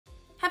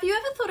Have you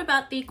ever thought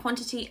about the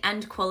quantity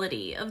and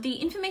quality of the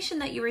information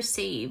that you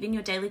receive in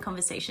your daily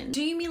conversation?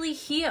 Do you merely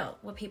hear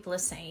what people are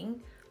saying,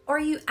 or are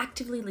you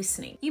actively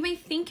listening? You may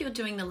think you're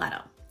doing the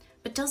latter,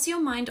 but does your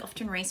mind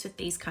often race with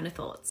these kind of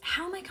thoughts?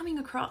 How am I coming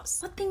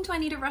across? What thing do I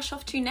need to rush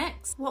off to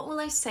next? What will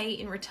I say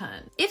in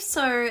return? If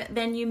so,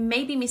 then you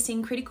may be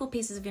missing critical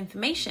pieces of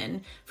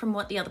information from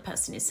what the other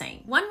person is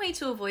saying. One way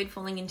to avoid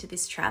falling into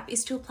this trap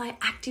is to apply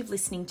active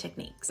listening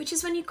techniques, which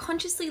is when you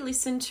consciously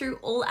listen to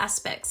all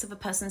aspects of a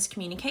person's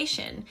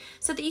communication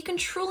so that you can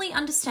truly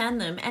understand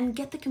them and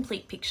get the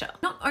complete picture.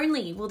 Not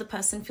only will the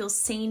person feel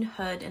seen,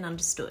 heard, and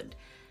understood,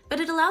 but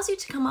it allows you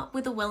to come up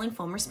with a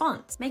well-informed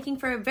response, making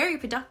for a very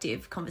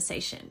productive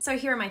conversation. So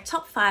here are my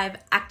top 5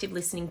 active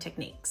listening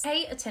techniques.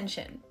 Pay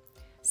attention.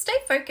 Stay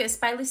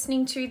focused by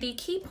listening to the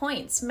key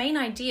points, main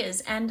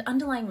ideas, and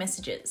underlying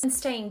messages. And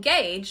stay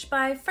engaged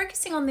by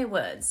focusing on their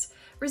words.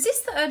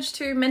 Resist the urge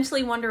to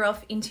mentally wander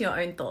off into your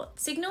own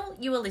thoughts. Signal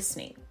you are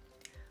listening.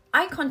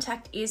 Eye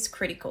contact is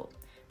critical,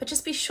 but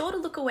just be sure to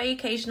look away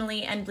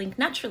occasionally and blink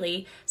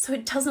naturally so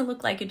it doesn't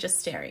look like you're just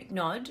staring.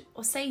 Nod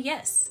or say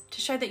yes to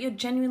show that you're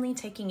genuinely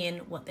taking in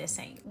what they're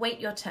saying.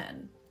 Wait your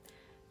turn.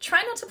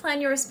 Try not to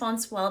plan your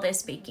response while they're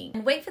speaking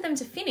and wait for them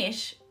to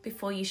finish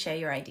before you share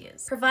your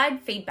ideas.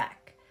 Provide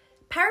feedback.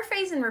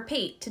 Paraphrase and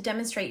repeat to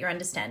demonstrate your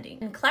understanding,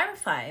 and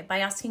clarify by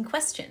asking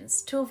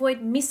questions to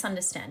avoid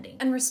misunderstanding,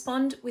 and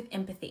respond with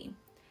empathy.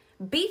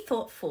 Be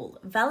thoughtful,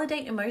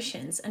 validate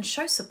emotions, and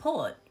show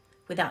support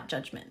without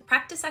judgment.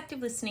 Practice active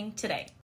listening today.